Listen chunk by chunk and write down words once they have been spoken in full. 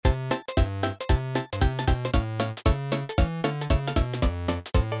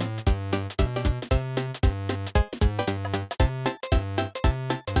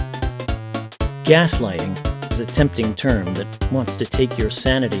Gaslighting is a tempting term that wants to take your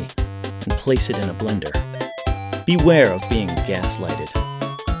sanity and place it in a blender. Beware of being gaslighted.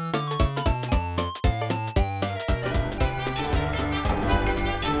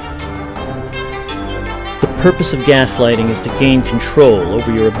 The purpose of gaslighting is to gain control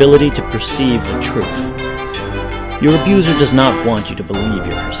over your ability to perceive the truth. Your abuser does not want you to believe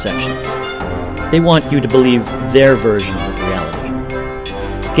your perceptions. They want you to believe their version of reality.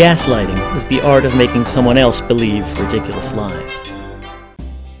 Gaslighting is the art of making someone else believe ridiculous lies.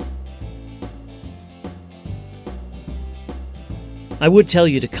 I would tell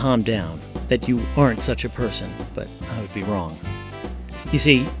you to calm down, that you aren't such a person, but I would be wrong. You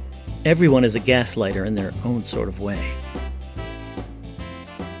see, everyone is a gaslighter in their own sort of way.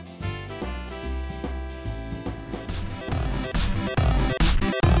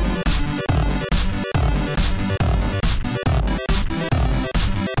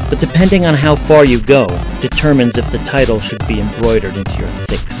 But depending on how far you go, determines if the title should be embroidered into your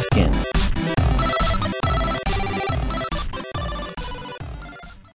thick skin.